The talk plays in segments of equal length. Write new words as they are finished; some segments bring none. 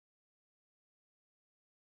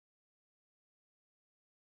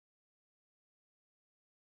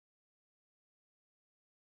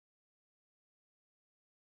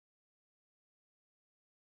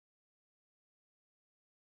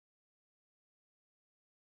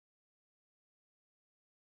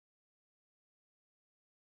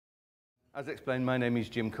As explained, my name is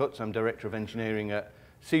Jim Cutts. I'm Director of Engineering at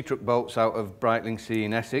CTruk Boats out of Brightlingsea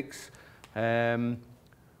in Essex.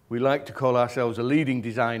 We like to call ourselves a leading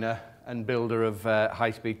designer and builder of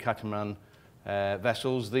high-speed catamaran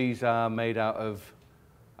vessels. These are made out of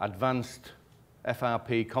advanced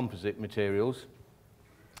FRP composite materials.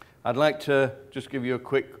 I'd like to just give you a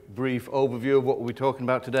quick brief overview of what we'll be talking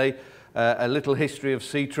about today. A little history of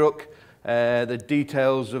CTruk, the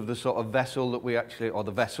details of the sort of vessel that we actually, or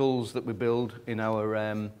the vessels that we build in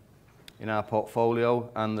our portfolio,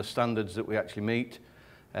 and the standards that we actually meet.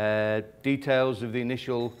 Details of the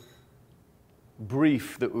initial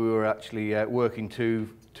brief that we were actually working to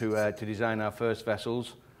design our first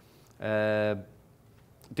vessels.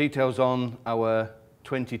 Details on our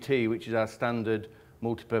 20T, which is our standard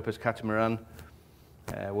multi-purpose catamaran.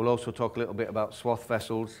 We'll also talk a little bit about swath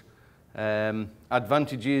vessels.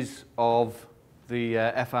 Advantages of the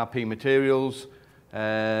FRP materials,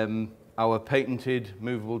 our patented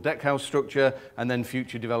movable deckhouse structure, and then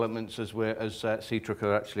future developments as CTruk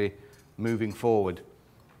are actually moving forward.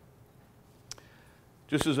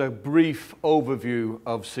 Just as a brief overview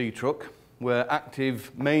of CTruk, we're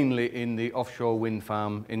active mainly in the offshore wind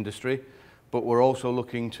farm industry, but we're also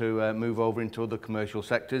looking to move over into other commercial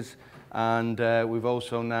sectors, and we've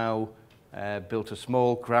also now built a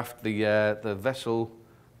small craft. The vessel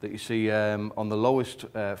that you see on the lowest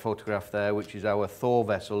photograph there, which is our Thor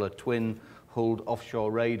vessel, a twin-hulled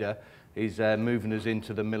offshore raider, is moving us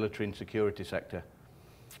into the military and security sector.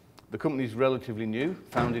 The company is relatively new,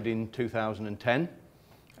 founded in 2010,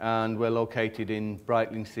 and we're located in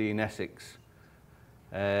Brightlingsea in Essex.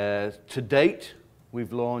 To date,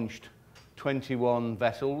 we've launched 21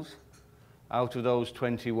 vessels. Out of those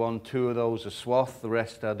 21, 2 of those are swath, the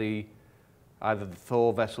rest are either the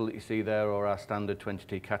Thor vessel that you see there or our standard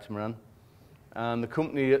 20T catamaran. And the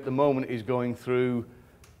company at the moment is going through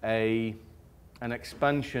an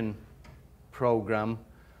expansion program.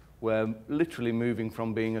 We're literally moving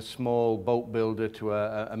from being a small boat builder to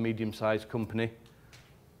a medium-sized company,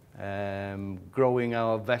 growing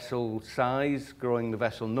our vessel size, growing the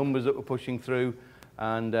vessel numbers that we're pushing through,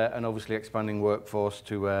 and obviously expanding workforce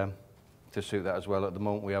to suit that as well. At the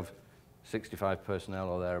moment we have 65 personnel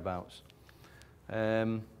or thereabouts.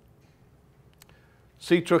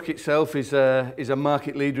 CTruk itself is a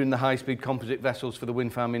market leader in the high-speed composite vessels for the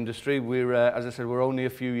wind farm industry. We're, as I said, we're only a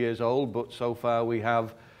few years old, but so far we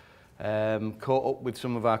have caught up with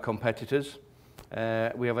some of our competitors.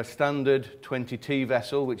 We have a standard 20T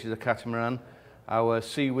vessel, which is a catamaran, our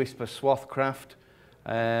Sea Whisper swath craft,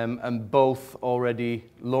 and both already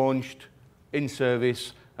launched, in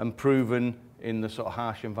service, and proven in the sort of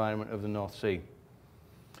harsh environment of the North Sea.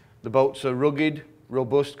 The boats are rugged,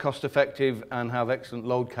 robust, cost-effective, and have excellent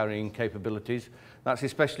load-carrying capabilities. That's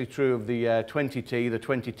especially true of the 20T. The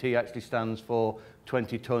 20T actually stands for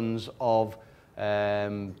 20 tons of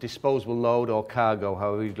disposable load or cargo,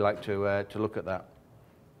 however you'd like to look at that.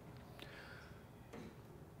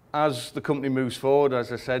 As the company moves forward,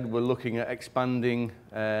 as I said, we're looking at expanding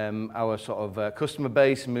our sort of customer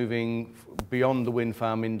base, moving beyond the wind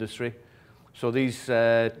farm industry. So these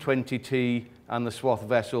 20T and the swath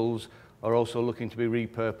vessels are also looking to be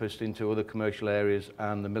repurposed into other commercial areas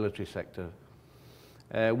and the military sector.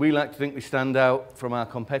 We like to think we stand out from our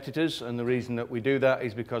competitors, and the reason that we do that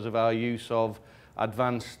is because of our use of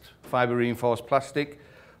advanced fibre reinforced plastic,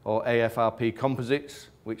 or AFRP composites,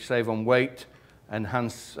 which save on weight,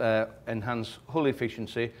 enhance hull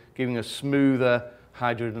efficiency, giving a smoother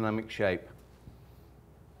hydrodynamic shape.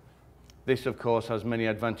 This, of course, has many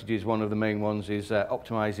advantages. One of the main ones is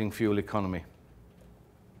optimizing fuel economy.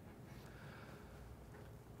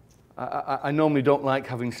 I normally don't like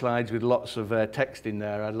having slides with lots of text in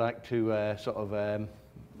there. I'd like to sort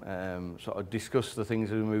of discuss the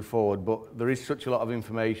things as we move forward, but there is such a lot of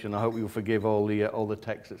information. I hope you'll forgive all the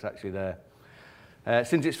text that's actually there.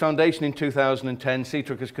 Since its foundation in 2010,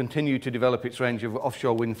 CTruk has continued to develop its range of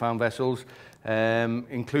offshore wind farm vessels,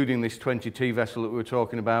 including this 20T vessel that we were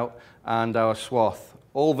talking about, and our swath.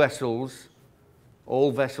 All vessels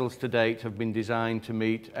to date have been designed to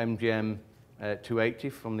meet MGM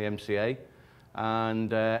 280 from the MCA,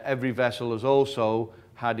 and every vessel has also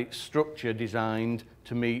had its structure designed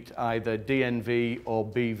to meet either DNV or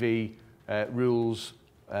BV rules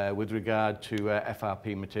with regard to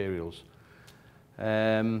FRP materials.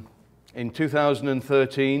 In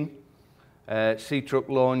 2013, CTruk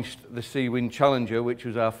launched the Seawind Challenger, which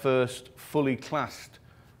was our first fully classed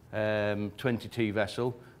 20T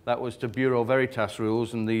vessel. That was to Bureau Veritas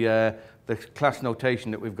rules, and the class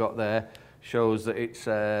notation that we've got there shows that it's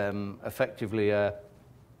effectively a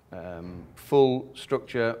full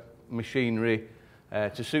structure machinery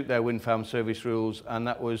to suit their wind farm service rules, and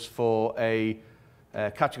that was for a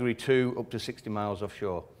Category 2 up to 60 miles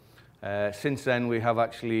offshore. Since then, we have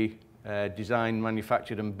actually designed,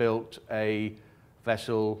 manufactured and built a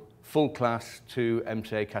vessel full class to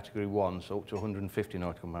MCA Category 1, so up to 150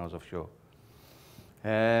 nautical miles offshore.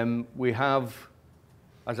 We have,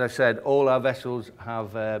 as I said, all our vessels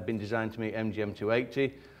have been designed to meet MGM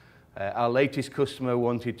 280. Our latest customer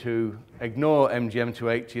wanted to ignore MGM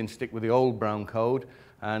 280 and stick with the old brown code,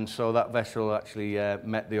 and so that vessel actually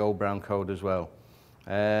met the old brown code as well.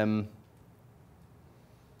 One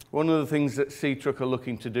of the things that CTruk are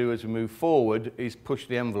looking to do as we move forward is push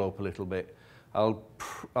the envelope a little bit. I'll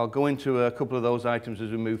go into a couple of those items as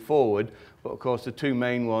we move forward, but of course the two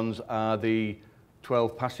main ones are the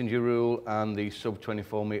 12 passenger rule and the sub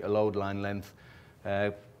 24 metre load line length,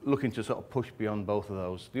 looking to sort of push beyond both of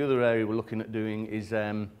those. The other area we're looking at doing is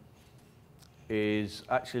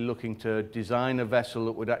actually looking to design a vessel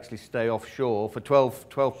that would actually stay offshore for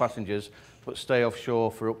 12 passengers, but stay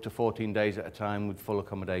offshore for up to 14 days at a time with full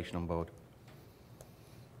accommodation on board.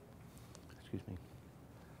 Excuse me.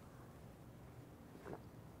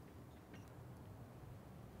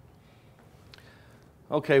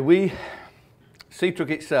 Okay, CTruk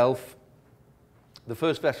itself, the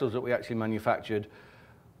first vessels that we actually manufactured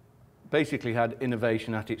basically had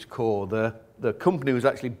innovation at its core. The company was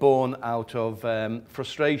actually born out of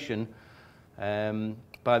frustration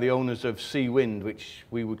by the owners of Seawind, which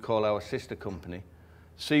we would call our sister company.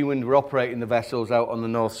 Seawind were operating the vessels out on the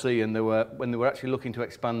North Sea, and when they were actually looking to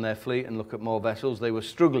expand their fleet and look at more vessels, they were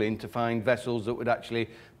struggling to find vessels that would actually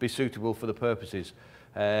be suitable for the purposes.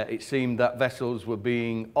 It seemed that vessels were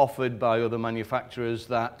being offered by other manufacturers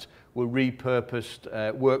that were repurposed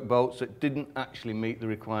workboats that didn't actually meet the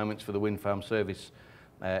requirements for the wind farm service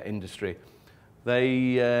industry.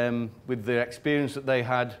 They, with the experience that they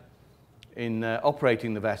had in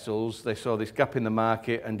operating the vessels, they saw this gap in the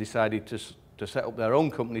market and decided to set up their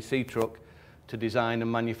own company, CTruk, to design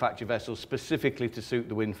and manufacture vessels specifically to suit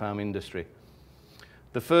the wind farm industry.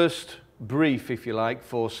 The first brief, if you like,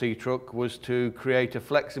 for CTruk was to create a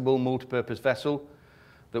flexible multi-purpose vessel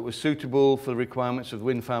that was suitable for the requirements of the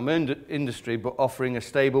wind farm industry, but offering a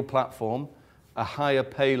stable platform, a higher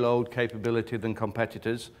payload capability than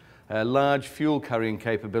competitors, a large fuel carrying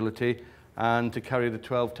capability, and to carry the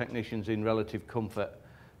 12 technicians in relative comfort,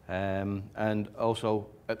 and also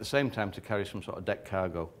at the same time to carry some sort of deck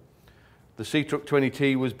cargo. The CTruk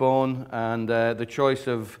 20T was born, and the choice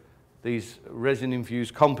of these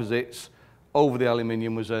resin-infused composites over the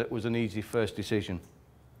aluminium was an easy first decision.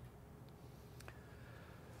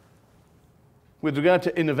 With regard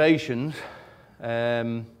to innovations,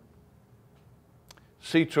 CTruk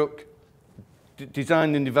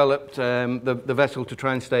designed and developed the vessel to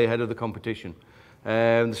try and stay ahead of the competition.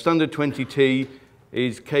 The standard 20T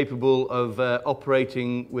is capable of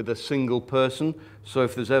operating with a single person. So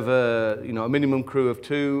if there's ever a minimum crew of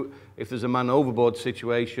 2, if there's a man overboard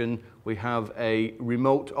situation, we have a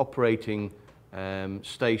remote operating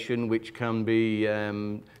station which can be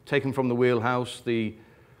taken from the wheelhouse. The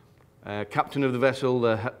captain of the vessel,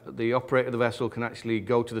 the operator of the vessel can actually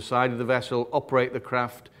go to the side of the vessel, operate the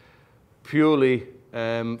craft purely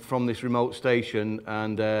from this remote station,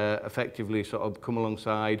 and effectively sort of come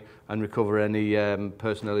alongside and recover any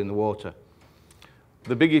personnel in the water.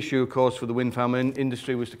 The big issue, of course, for the wind farm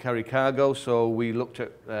industry was to carry cargo, so we looked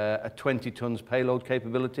at a 20 tons payload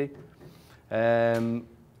capability.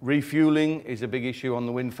 Refueling is a big issue on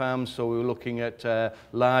the wind farms, so we were looking at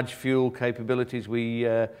large fuel capabilities. We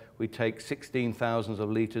take 16,000 of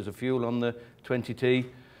litres of fuel on the 20T,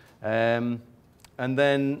 and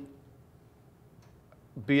then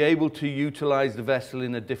be able to utilise the vessel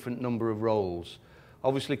in a different number of roles.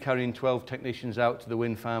 Obviously, carrying 12 technicians out to the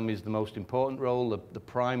wind farm is the most important role, the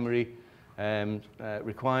primary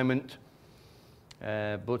requirement,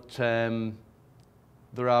 but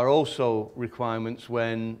there are also requirements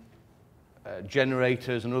when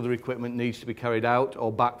generators and other equipment needs to be carried out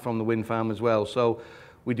or back from the wind farm as well. So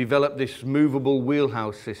we developed this movable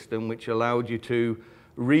wheelhouse system which allowed you to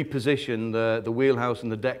reposition the wheelhouse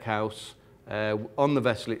and the deck house on the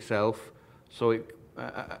vessel itself. So it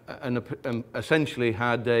essentially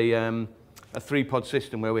had a 3-pod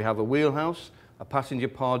system where we have a wheelhouse, a passenger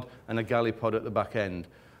pod and a galley pod at the back end.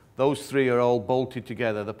 Those 3 are all bolted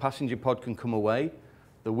together. The passenger pod can come away,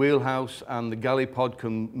 the wheelhouse and the galley pod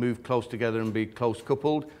can move close together and be close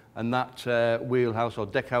coupled, and that wheelhouse or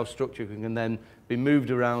deck house structure can then be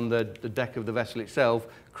moved around the deck of the vessel itself,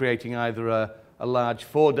 creating either a large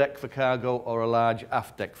foredeck for cargo or a large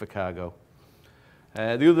aft deck for cargo.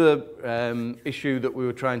 The other issue that we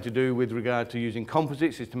were trying to do with regard to using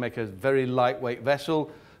composites is to make a very lightweight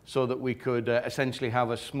vessel so that we could essentially have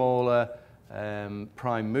a smaller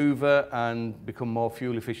prime mover and become more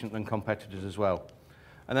fuel efficient than competitors as well.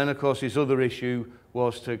 And then of course this other issue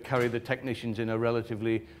was to carry the technicians in a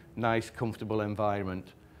relatively nice, comfortable environment.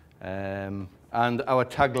 And our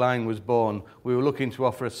tagline was born. We were looking to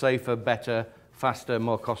offer a safer, better, faster,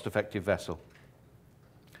 more cost-effective vessel.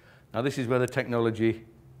 Now this is where the technology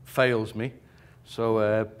fails me,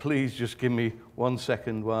 so please just give me 1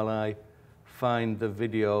 second while I find the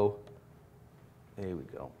video. Here we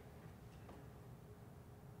go.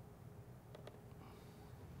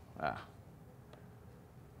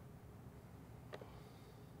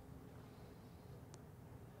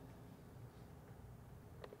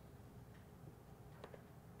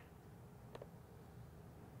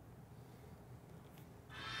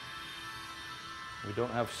 We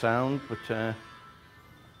don't have sound, but we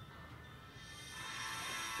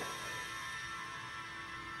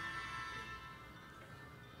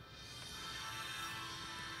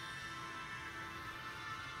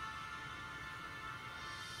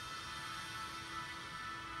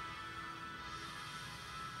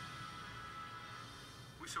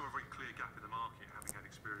saw a very clear gap in the market, having had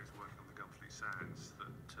experience working on the Gunfleet Sands, that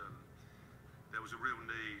there was a real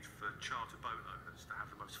need for charter boat owners to have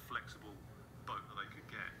the most flexible boat that they could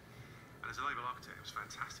get. And as a naval architect, it was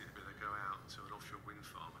fantastic to be able to go out to an offshore wind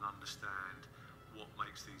farm and understand what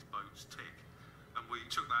makes these boats tick. And we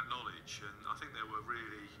took that knowledge, and I think there were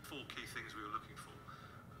really 4 key things we were looking for.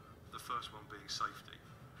 The first one being safety.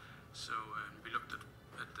 So we looked at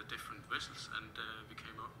the different vessels, and we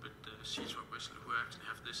came up with the CTruk vessel, who actually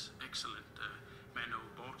have this excellent manual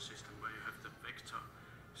board system where you have the vector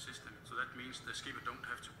system. So that means the skipper don't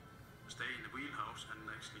have to stay in the wheelhouse and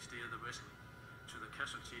actually steer the vessel to the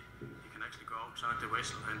casualty. He can actually go outside the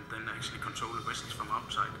vessel and then actually control the vessels from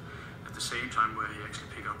outside at the same time where he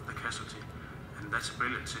actually pick up the casualty. And that's a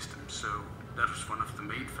brilliant system. So that was one of the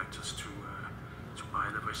main factors to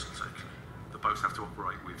buy the vessels actually. The boats have to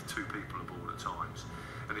operate with 2 people aboard at times.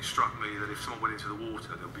 And it struck me that if someone went into the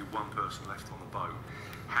water, there would be 1 person left on the boat.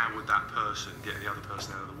 How would that person get the other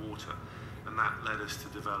person out of the water? And that led us to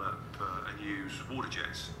develop and use water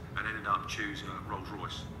jets, and ended up choosing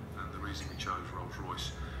Rolls-Royce. And the reason we chose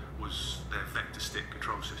Rolls-Royce was their vector stick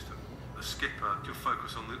control system. The skipper can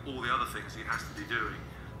focus on all the other things he has to be doing,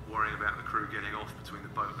 worrying about the crew getting off between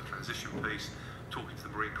the boat and the transition piece, talking to the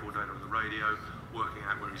marine coordinator on the radio, working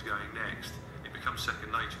out where he's going next. It becomes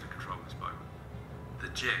second nature to control this boat. The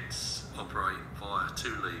jets operate via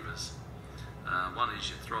 2 levers. One is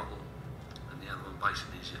your throttle, and the other one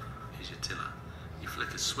basically is your tiller. You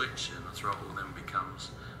flick a switch and the throttle then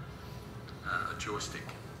becomes a joystick,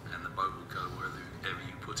 and the boat will go wherever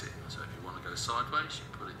you put it. So if you want to go sideways, you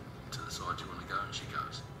put it to the side you want to go and she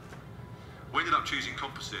goes. We ended up choosing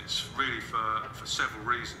composites really for several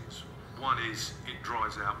reasons. One is it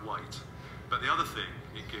drives out weight, but the other thing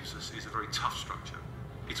it gives us is a very tough structure.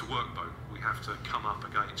 It's a workboat. We have to come up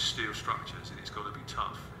against steel structures, and it's got to be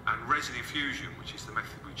tough. And resin infusion, which is the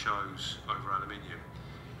method we chose over aluminium,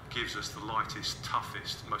 gives us the lightest,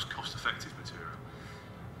 toughest, most cost-effective material.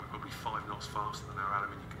 We're probably 5 knots faster than our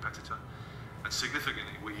aluminium competitor. And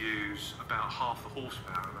significantly, we use about half the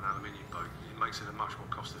horsepower of an aluminium boat. It makes it a much more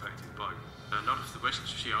cost-effective boat. A lot of the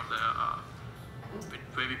vessels you see out there are with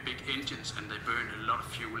very big engines, and they burn a lot of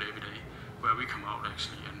fuel every day. Where we come out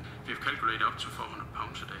actually, and we've calculated up to 400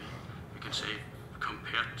 pounds a day, we can say,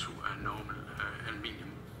 compared to a normal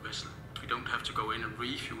aluminium vessel. We don't have to go in and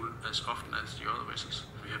refuel as often as the other vessels.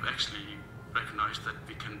 We have actually recognized that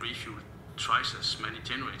we can refuel twice as many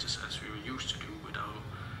generators as we were used to do with our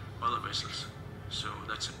other vessels. So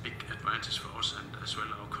that's a big advantage for us and as well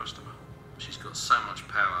our customer. She's got so much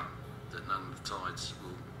power that none of the tides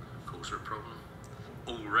will cause her a problem.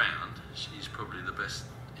 All round, she's probably the best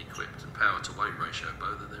equipped and power to weight ratio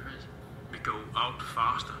boat that there is. We go out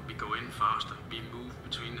faster, we go in faster, we move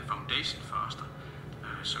between the foundation faster.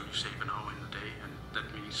 So you save an hour in the day, and that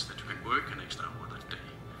means that you can work an extra hour that day.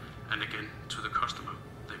 And again, to the customer,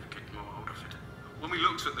 they will get more out of it. When we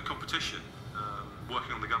looked at the competition,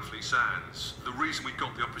 working on the Gunfleet Sands, the reason we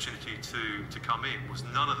got the opportunity to come in was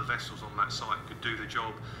none of the vessels on that site could do the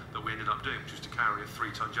job that we ended up doing, which was to carry a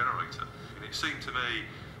 3-ton generator. And it seemed to me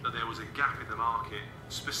that there was a gap in the market,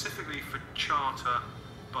 specifically for charter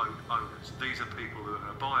boat owners. These are people who are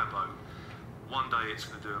going to buy a boat. One day it's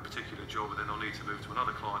going to do a particular job, and then they'll need to move to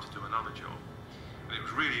another client to do another job. And it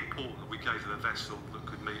was really important that we gave them a vessel that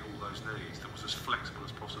could meet all those needs, that was as flexible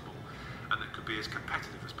as possible, and that could be as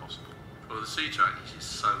competitive as possible. Well, the CTruk is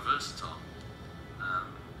just so versatile.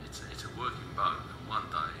 It's a working boat, and one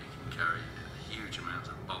day you can carry huge amounts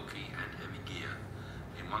of bulky and heavy gear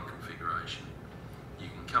in one configuration. You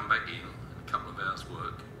can come back in a couple of hours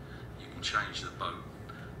work, you can change the boat,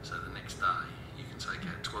 so the next day you can take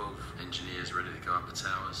out 12 engineers ready to go up the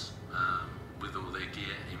towers with all their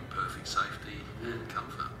gear in perfect safety and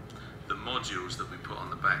comfort. The modules that we put on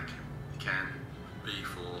the back can be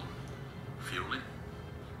for fueling.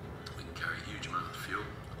 We can carry a huge amount of fuel,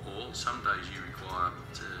 or some days you require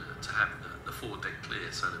to have the foredeck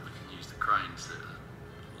clear so that we can use the cranes that are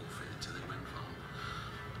all fitted to the wind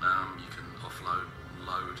farm. You can offload and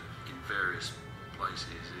load in various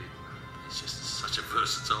places. It's just such a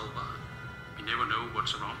versatile boat. We never know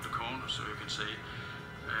what's around the corner, so you can say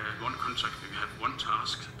one contract we have one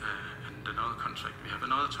task and another contract we have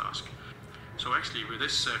another task. So actually with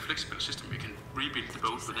this flexible system we can rebuild the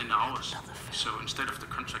boat within hours. So instead of the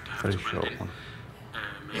contractor having to rent in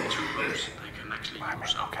make 2 boats, they can actually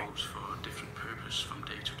use our boats for a different purpose from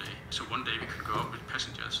day to day. So one day we can go out with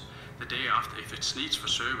passengers. The day after, if it's needs for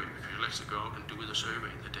survey, we can actually go out and do the survey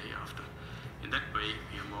the day after. In that way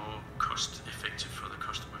we are more cost effective for the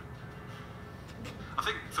customer. I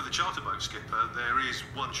think for the charter boat skipper, there is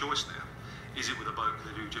one choice now. Is it with a boat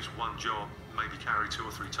that do just one job, maybe carry 2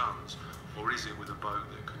 or 3 tons, or is it with a boat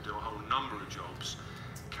that can do a whole number of jobs,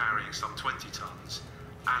 carrying some 20 tons,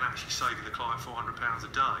 and actually saving the client £400 a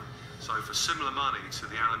day? So for similar money to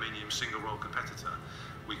the aluminium single role competitor,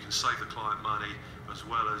 we can save the client money as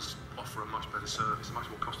well as offer a much better service, a much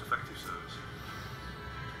more cost-effective service.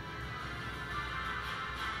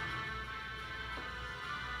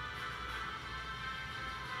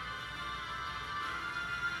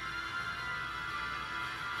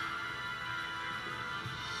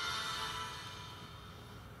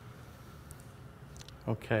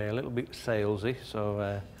 Okay, a little bit salesy,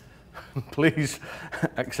 so please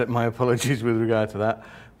accept my apologies with regard to that.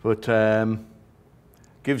 But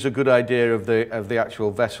gives a good idea of the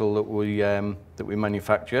actual vessel that we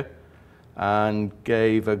manufacture, and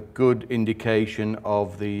gave a good indication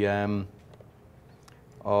of the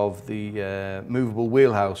movable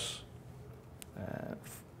wheelhouse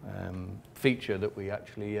feature that we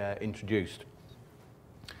actually introduced.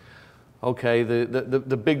 Okay,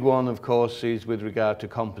 the big one, of course, is with regard to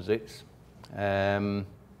composites. I've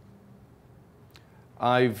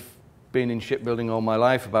been in shipbuilding all my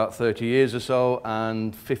life, about 30 years or so,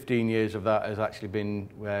 and 15 years of that has actually been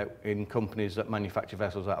in companies that manufacture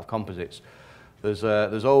vessels out of composites. There's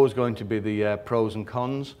always going to be the pros and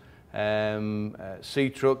cons.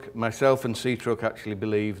 CTruk, myself and CTruk actually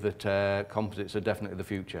believe that composites are definitely the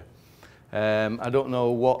future. I don't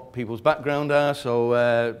know what people's background are,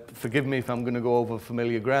 so forgive me if I'm going to go over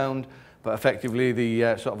familiar ground, but effectively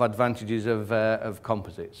the sort of advantages of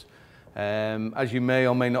composites. As you may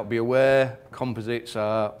or may not be aware, composites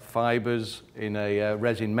are fibres in a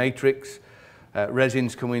resin matrix.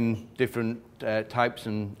 Resins come in different types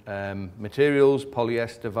and materials: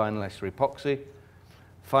 polyester, vinyl ester, epoxy.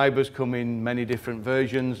 Fibres come in many different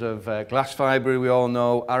versions of glass fibre, we all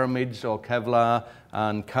know, aramids or Kevlar,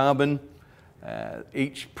 and carbon.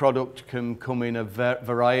 Each product can come in a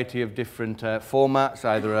variety of different formats,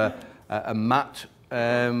 either a matte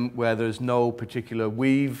where there's no particular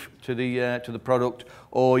weave to the product,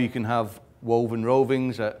 or you can have woven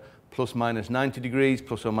rovings at plus minus 90 degrees,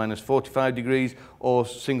 plus or minus 45 degrees, or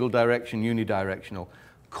single direction, unidirectional.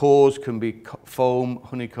 Cores can be foam,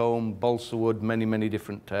 honeycomb, balsa wood, many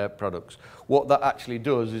different products. What that actually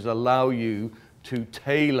does is allow you to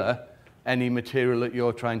tailor any material that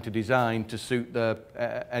you're trying to design to suit the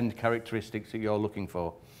end characteristics that you're looking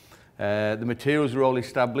for. The materials are all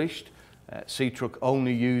established. CTruk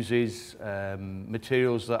only uses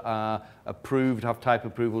materials that are approved, have type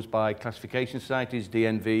approvals by classification societies,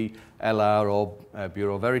 DNV, LR or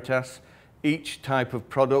Bureau Veritas. Each type of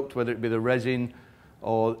product, whether it be the resin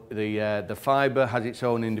or the fibre, has its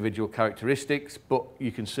own individual characteristics, but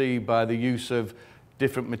you can see by the use of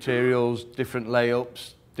different materials, different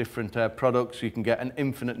layups, different products, you can get an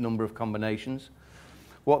infinite number of combinations.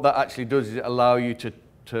 What that actually does is it allow you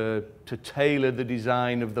to tailor the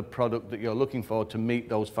design of the product that you're looking for to meet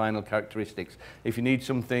those final characteristics. If you need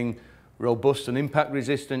something robust and impact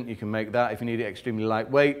resistant, you can make that. If you need it extremely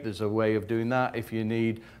lightweight, there's a way of doing that. If you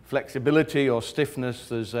need flexibility or stiffness,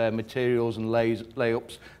 there's materials and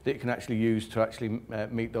layups that you can actually use to actually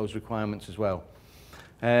meet those requirements as well.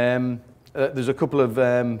 There's a couple of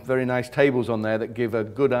very nice tables on there that give a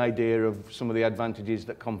good idea of some of the advantages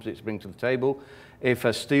that composites bring to the table. If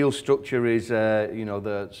a steel structure is,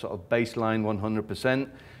 the sort of baseline 100%,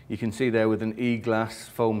 you can see there with an E-glass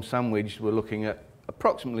foam sandwich, we're looking at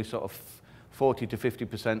approximately sort of 40 to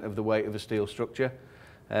 50% of the weight of a steel structure.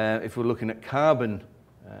 If we're looking at carbon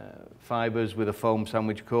fibres with a foam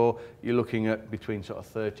sandwich core, you're looking at between sort of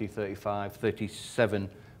 30, 35,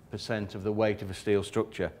 37% of the weight of a steel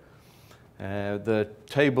structure. The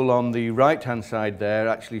table on the right-hand side there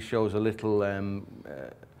actually shows a little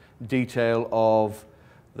detail of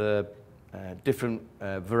the different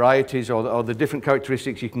varieties or the different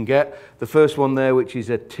characteristics you can get. The first one there, which is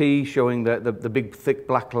a T, showing the big thick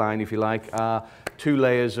black line, if you like, are 2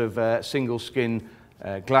 layers of single skin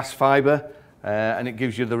glass fibre, and it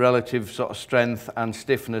gives you the relative sort of strength and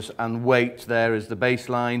stiffness and weight there as the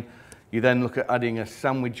baseline. You then look at adding a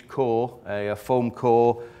sandwich core, a foam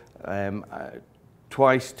core,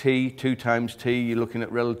 twice T, 2 times T, you're looking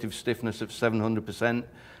at relative stiffness of 700%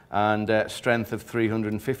 and strength of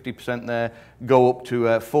 350% there. Go up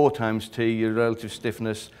to 4 times T, your relative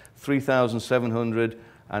stiffness 3,700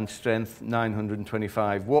 and strength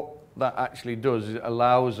 925. What that actually does is it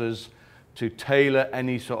allows us to tailor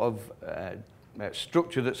any sort of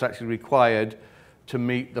structure that's actually required to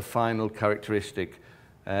meet the final characteristic.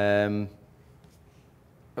 A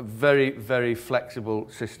very, very flexible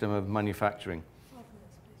system of manufacturing.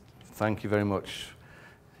 Thank you very much.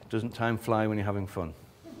 Doesn't time fly when you're having fun?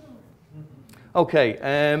 Okay,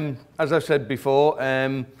 as I've said before,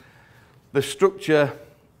 the structure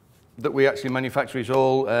that we actually manufacture is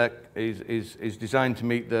all is designed to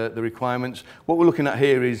meet the requirements. What we're looking at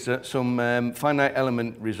here is some finite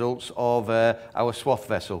element results of our swath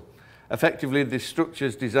vessel. Effectively, this structure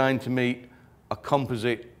is designed to meet a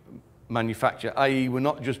composite manufacture, i.e. we're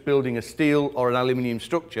not just building a steel or an aluminium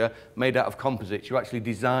structure made out of composites. You actually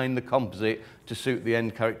design the composite to suit the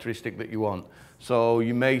end characteristic that you want. So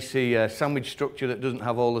you may see a sandwich structure that doesn't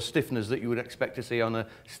have all the stiffness that you would expect to see on a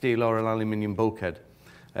steel or an aluminium bulkhead.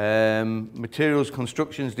 Materials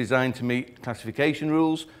constructions designed to meet classification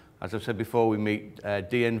rules. As I've said before, we meet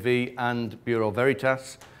DNV and Bureau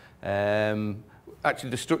Veritas.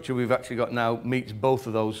 Actually, the structure we've actually got now meets both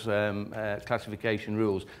of those classification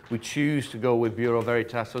rules. We choose to go with Bureau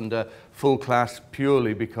Veritas under full class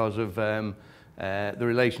purely because of the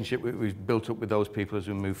relationship we've built up with those people as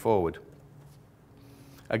we move forward.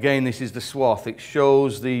 Again, this is the swath. It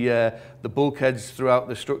shows the bulkheads throughout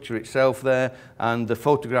the structure itself there, and the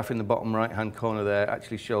photograph in the bottom right-hand corner there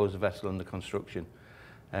actually shows the vessel under construction.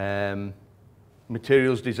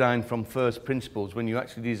 Materials designed from first principles. When you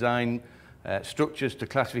actually design structures to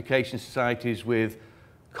classification societies with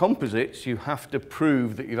composites, you have to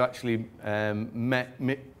prove that you've actually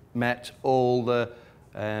met all the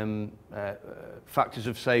factors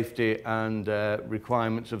of safety and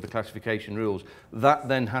requirements of the classification rules. That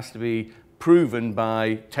then has to be proven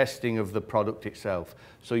by testing of the product itself.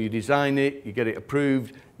 So you design it, you get it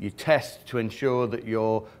approved, you test to ensure that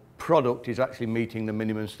your product is actually meeting the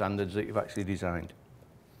minimum standards that you've actually designed.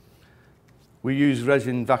 We use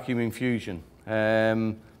resin vacuum infusion.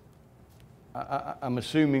 I'm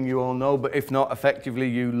assuming you all know, but if not, effectively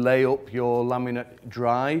you lay up your laminate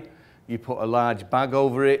dry, you put a large bag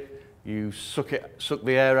over it, you suck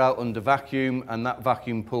the air out under vacuum, and that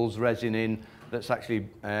vacuum pulls resin in that's actually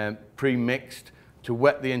pre-mixed to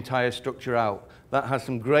wet the entire structure out. That has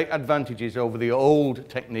some great advantages over the old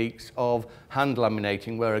techniques of hand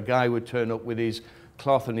laminating, where a guy would turn up with his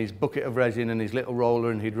cloth and his bucket of resin and his little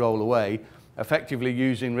roller and he'd roll away. Effectively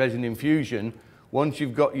using resin infusion, once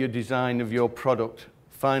you've got your design of your product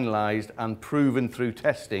finalised and proven through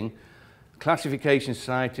testing, classification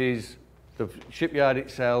societies, the shipyard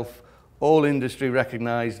itself, all industry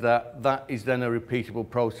recognise that that is then a repeatable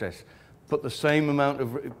process. Put the same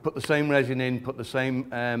resin in, put the same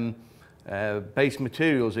base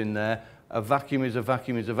materials in there. A vacuum is a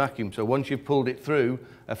vacuum is a vacuum. So once you've pulled it through,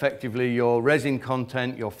 effectively your resin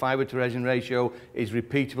content, your fibre to resin ratio is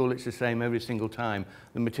repeatable. It's the same every single time.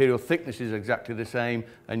 The material thickness is exactly the same,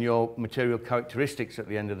 and your material characteristics at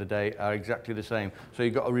the end of the day are exactly the same. So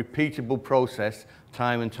you've got a repeatable process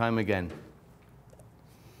time and time again.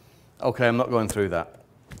 Okay, I'm not going through that.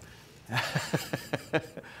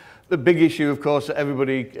 The big issue, of course, that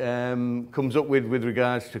everybody comes up with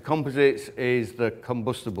regards to composites is the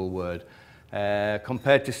combustible word.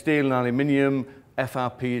 Compared to steel and aluminium,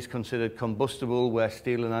 FRP is considered combustible, where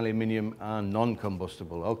steel and aluminium are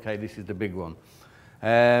non-combustible. Okay, this is the big one.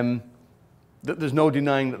 There's no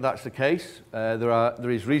denying that that's the case. There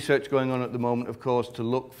is research going on at the moment, of course, to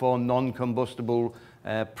look for non-combustible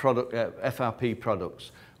FRP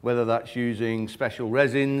products. Whether that's using special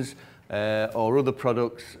resins or other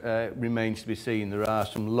products remains to be seen. There are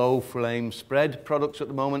some low flame spread products at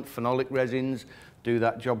the moment. Phenolic resins do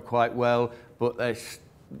that job quite well, but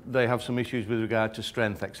they have some issues with regard to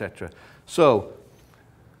strength, etc. So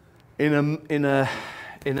in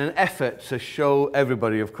in an effort to show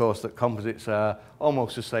everybody, of course, that composites are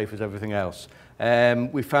almost as safe as everything else.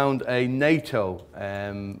 We found a NATO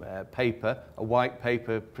paper, a white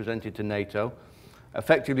paper presented to NATO,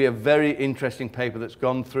 effectively a very interesting paper that's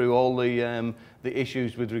gone through all the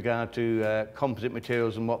issues with regard to composite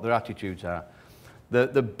materials and what their attitudes are.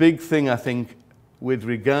 The big thing, I think, with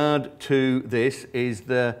regard to this is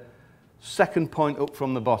the second point up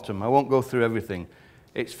from the bottom. I won't go through everything.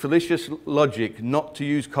 It's fallacious logic not to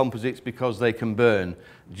use composites because they can burn,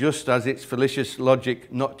 just as it's fallacious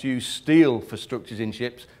logic not to use steel for structures in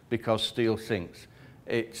ships because steel sinks.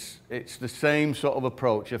 It's the same sort of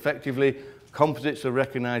approach. Effectively, composites are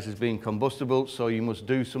recognised as being combustible, so you must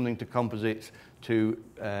do something to composites to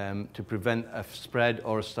prevent a spread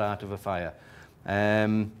or a start of a fire.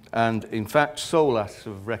 And in fact, SOLAS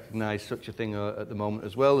have recognised such a thing at the moment,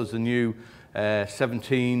 as well as the new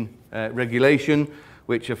 17 regulation,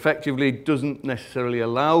 which effectively doesn't necessarily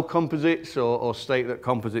allow composites or state that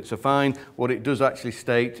composites are fine. What it does actually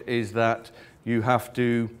state is that you have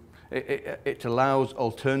to, it allows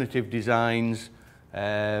alternative designs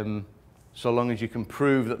so long as you can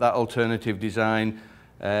prove that that alternative design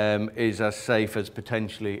is as safe as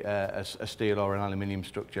potentially a steel or an aluminium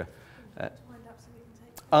structure.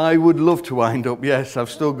 I would love to wind up, yes. I've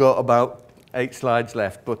still got about 8 slides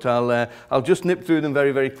left, but I'll just nip through them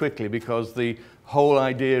very, very quickly, because the whole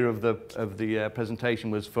idea of the presentation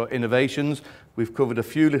was for innovations. We've covered a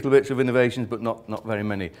few little bits of innovations, but not very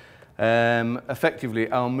many. Effectively,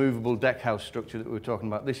 our movable deckhouse structure that we were talking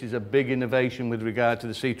about, this is a big innovation with regard to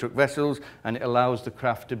the CTruk vessels, and it allows the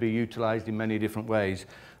craft to be utilised in many different ways.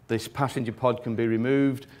 This passenger pod can be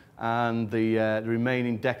removed, and the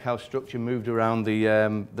remaining deckhouse structure moved around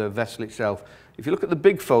the vessel itself. If you look at the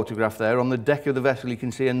big photograph there, on the deck of the vessel you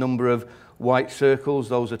can see a number of white circles.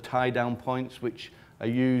 Those are tie-down points which are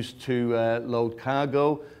used to load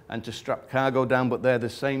cargo and to strap cargo down, but they're the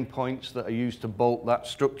same points that are used to bolt that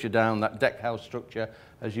structure down, that deckhouse structure,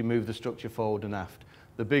 as you move the structure forward and aft.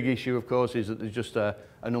 The big issue, of course, is that there's just an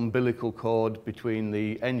umbilical cord between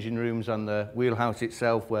the engine rooms and the wheelhouse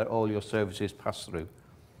itself where all your services pass through.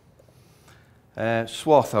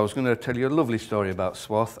 Swath, I was going to tell you a lovely story about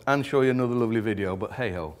Swath and show you another lovely video, but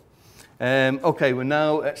hey-ho. Okay, we're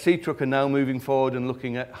now at CTruk are now moving forward and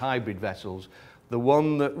looking at hybrid vessels. The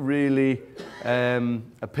one that really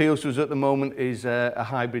appeals to us at the moment is a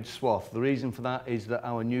hybrid Swath. The reason for that is that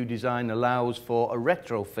our new design allows for a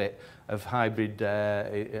retrofit of hybrid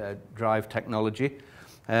drive technology.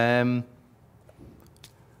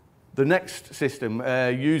 The next system,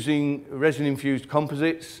 using resin-infused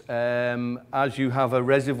composites, as you have a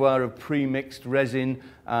reservoir of pre-mixed resin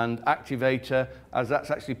and activator, as that's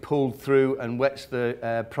actually pulled through and wets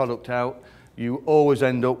the product out, you always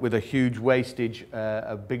end up with a huge wastage,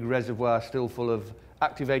 a big reservoir still full of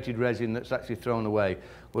activated resin that's actually thrown away.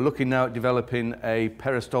 We're looking now at developing a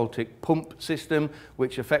peristaltic pump system,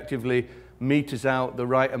 which effectively meters out the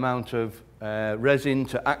right amount of resin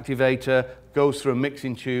to activator, goes through a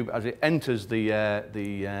mixing tube as it enters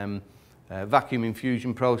the vacuum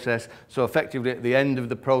infusion process. So effectively at the end of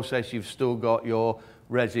the process you've still got your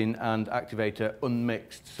resin and activator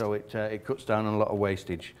unmixed, so it cuts down on a lot of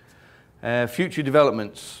wastage. Future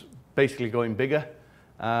developments, basically going bigger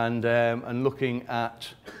and looking at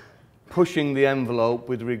pushing the envelope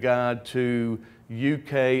with regard to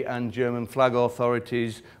UK and German flag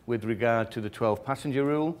authorities with regard to the 12 passenger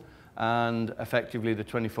rule and effectively the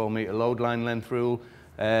 24-metre load line length rule,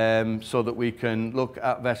 so that we can look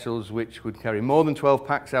at vessels which would carry more than 12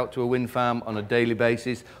 packs out to a wind farm on a daily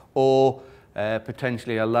basis, or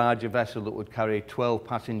potentially a larger vessel that would carry 12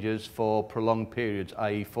 passengers for prolonged periods,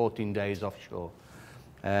 i.e. 14 days offshore.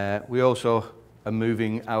 We also are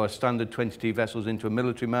moving our standard 20T vessels into a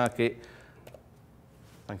military market.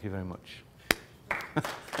 Thank you very much.